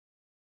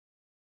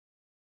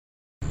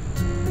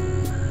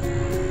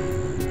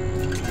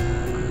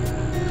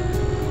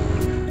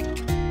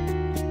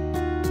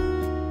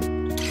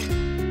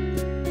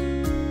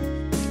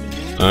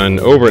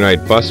An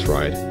overnight bus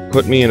ride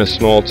put me in a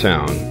small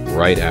town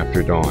right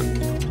after dawn.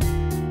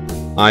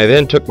 I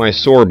then took my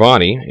sore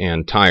body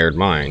and tired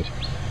mind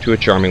to a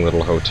charming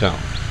little hotel.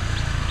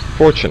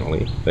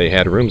 Fortunately, they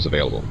had rooms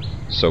available,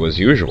 so as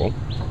usual,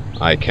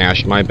 I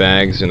cached my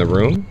bags in the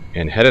room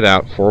and headed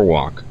out for a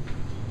walk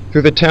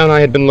through the town I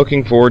had been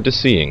looking forward to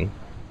seeing,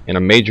 and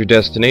a major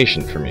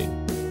destination for me,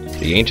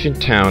 the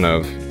ancient town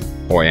of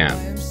Hoi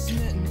An.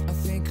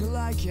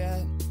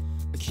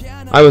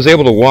 I was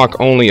able to walk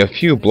only a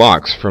few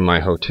blocks from my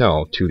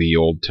hotel to the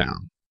old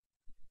town.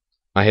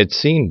 I had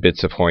seen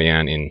bits of Hoi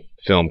An in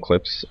film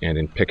clips and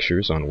in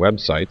pictures on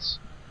websites,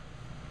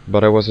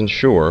 but I wasn't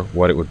sure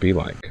what it would be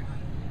like.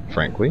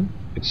 Frankly,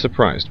 it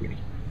surprised me.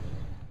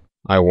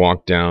 I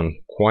walked down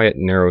quiet,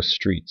 narrow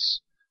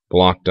streets,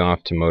 blocked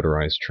off to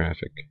motorized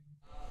traffic.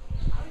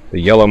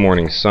 The yellow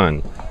morning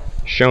sun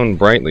shone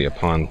brightly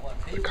upon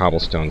the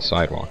cobblestone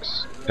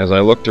sidewalks as I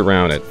looked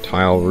around at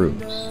tile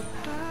roofs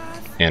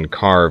and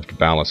carved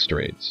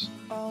balustrades.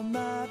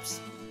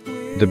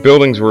 The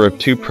buildings were of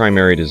two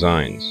primary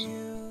designs: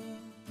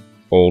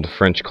 old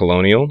French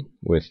colonial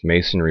with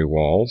masonry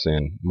walls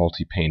and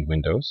multi-paned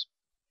windows,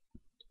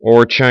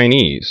 or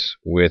Chinese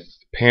with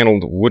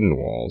paneled wooden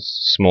walls,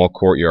 small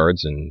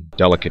courtyards, and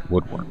delicate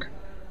woodwork.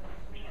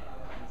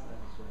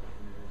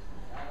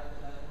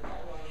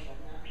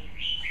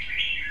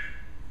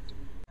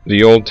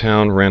 The old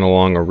town ran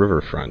along a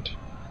riverfront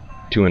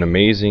to an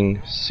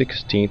amazing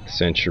 16th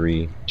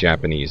century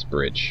Japanese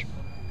bridge.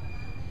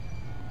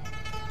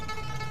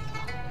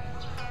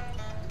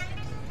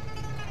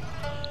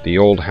 The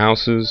old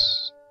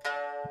houses,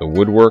 the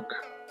woodwork,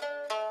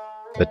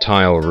 the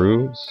tile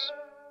roofs,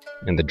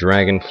 and the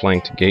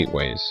dragon-flanked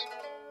gateways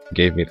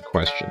gave me the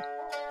question: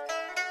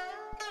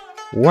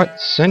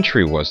 what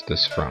century was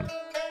this from?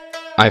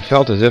 I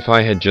felt as if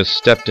I had just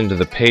stepped into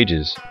the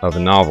pages of a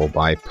novel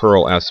by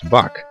Pearl S.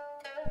 Buck.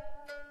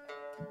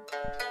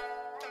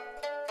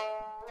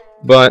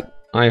 But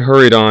I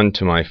hurried on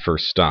to my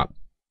first stop,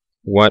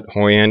 what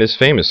Hoi An is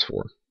famous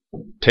for.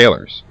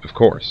 Tailors, of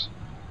course.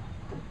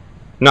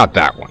 Not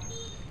that one.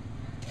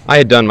 I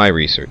had done my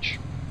research,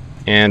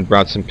 and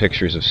brought some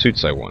pictures of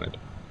suits I wanted.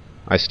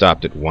 I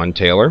stopped at one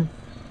tailor,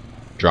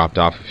 dropped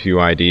off a few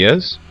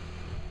ideas,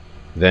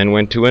 then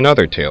went to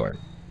another tailor,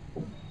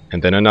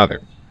 and then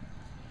another.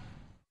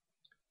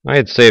 I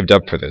had saved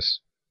up for this,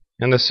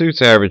 and the suits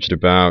averaged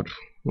about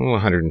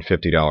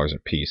 $150 a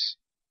piece.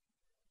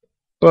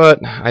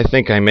 But I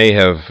think I may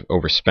have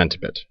overspent a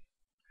bit.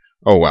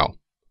 Oh well,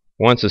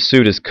 once a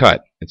suit is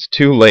cut, it's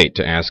too late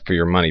to ask for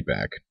your money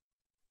back.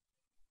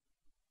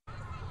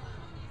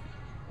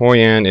 Hoi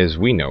An, as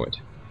we know it,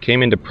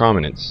 came into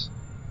prominence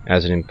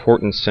as an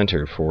important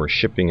center for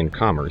shipping and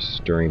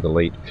commerce during the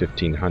late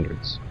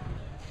 1500s.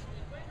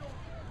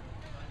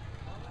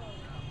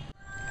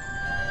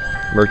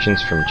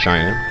 Merchants from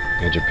China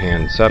and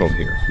Japan settled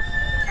here,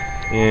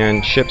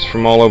 and ships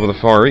from all over the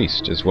Far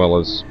East, as well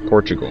as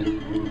Portugal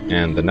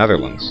and the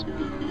Netherlands,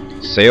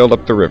 sailed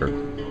up the river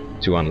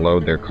to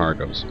unload their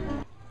cargoes.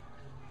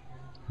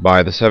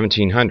 By the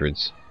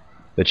 1700s,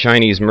 the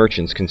Chinese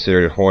merchants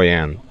considered Hoi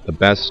An the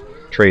best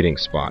trading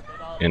spot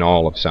in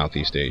all of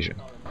Southeast Asia.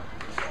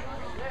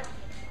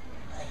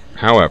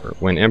 However,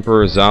 when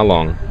Emperor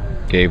Zalong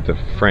gave the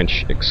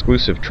French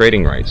exclusive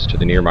trading rights to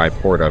the nearby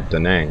port of Da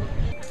Nang,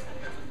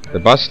 the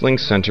bustling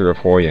center of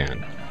Hoi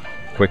An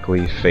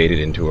quickly faded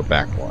into a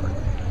backwater.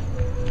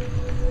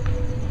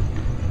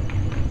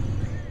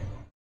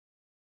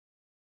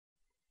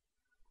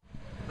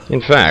 In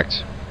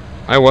fact,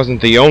 I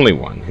wasn't the only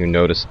one who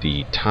noticed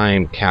the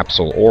time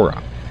capsule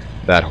aura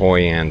that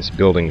Hoi An's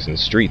buildings and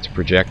streets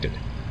projected.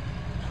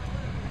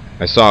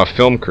 I saw a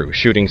film crew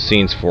shooting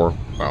scenes for,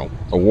 well,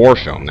 a war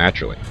film,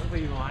 naturally.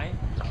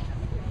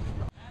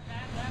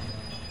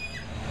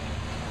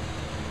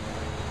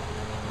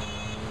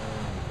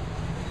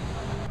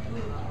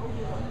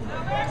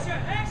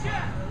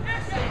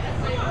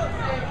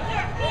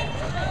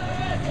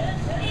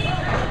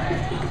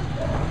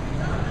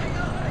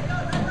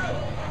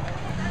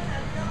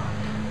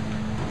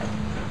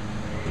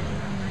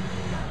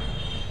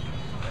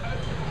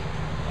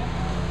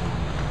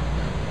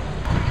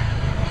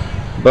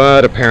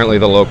 But apparently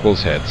the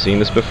locals had seen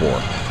this before,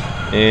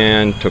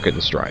 and took it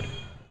in stride.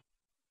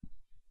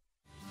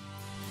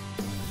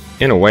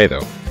 In a way,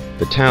 though,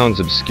 the town's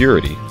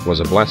obscurity was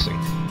a blessing,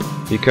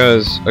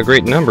 because a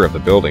great number of the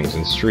buildings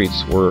and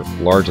streets were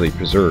largely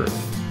preserved,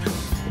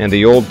 and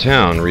the old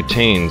town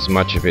retains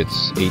much of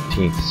its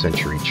 18th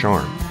century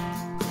charm.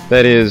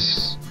 That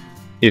is,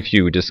 if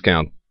you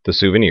discount the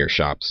souvenir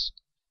shops,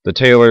 the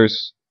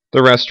tailors,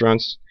 the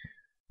restaurants,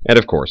 and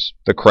of course,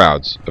 the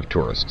crowds of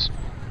tourists.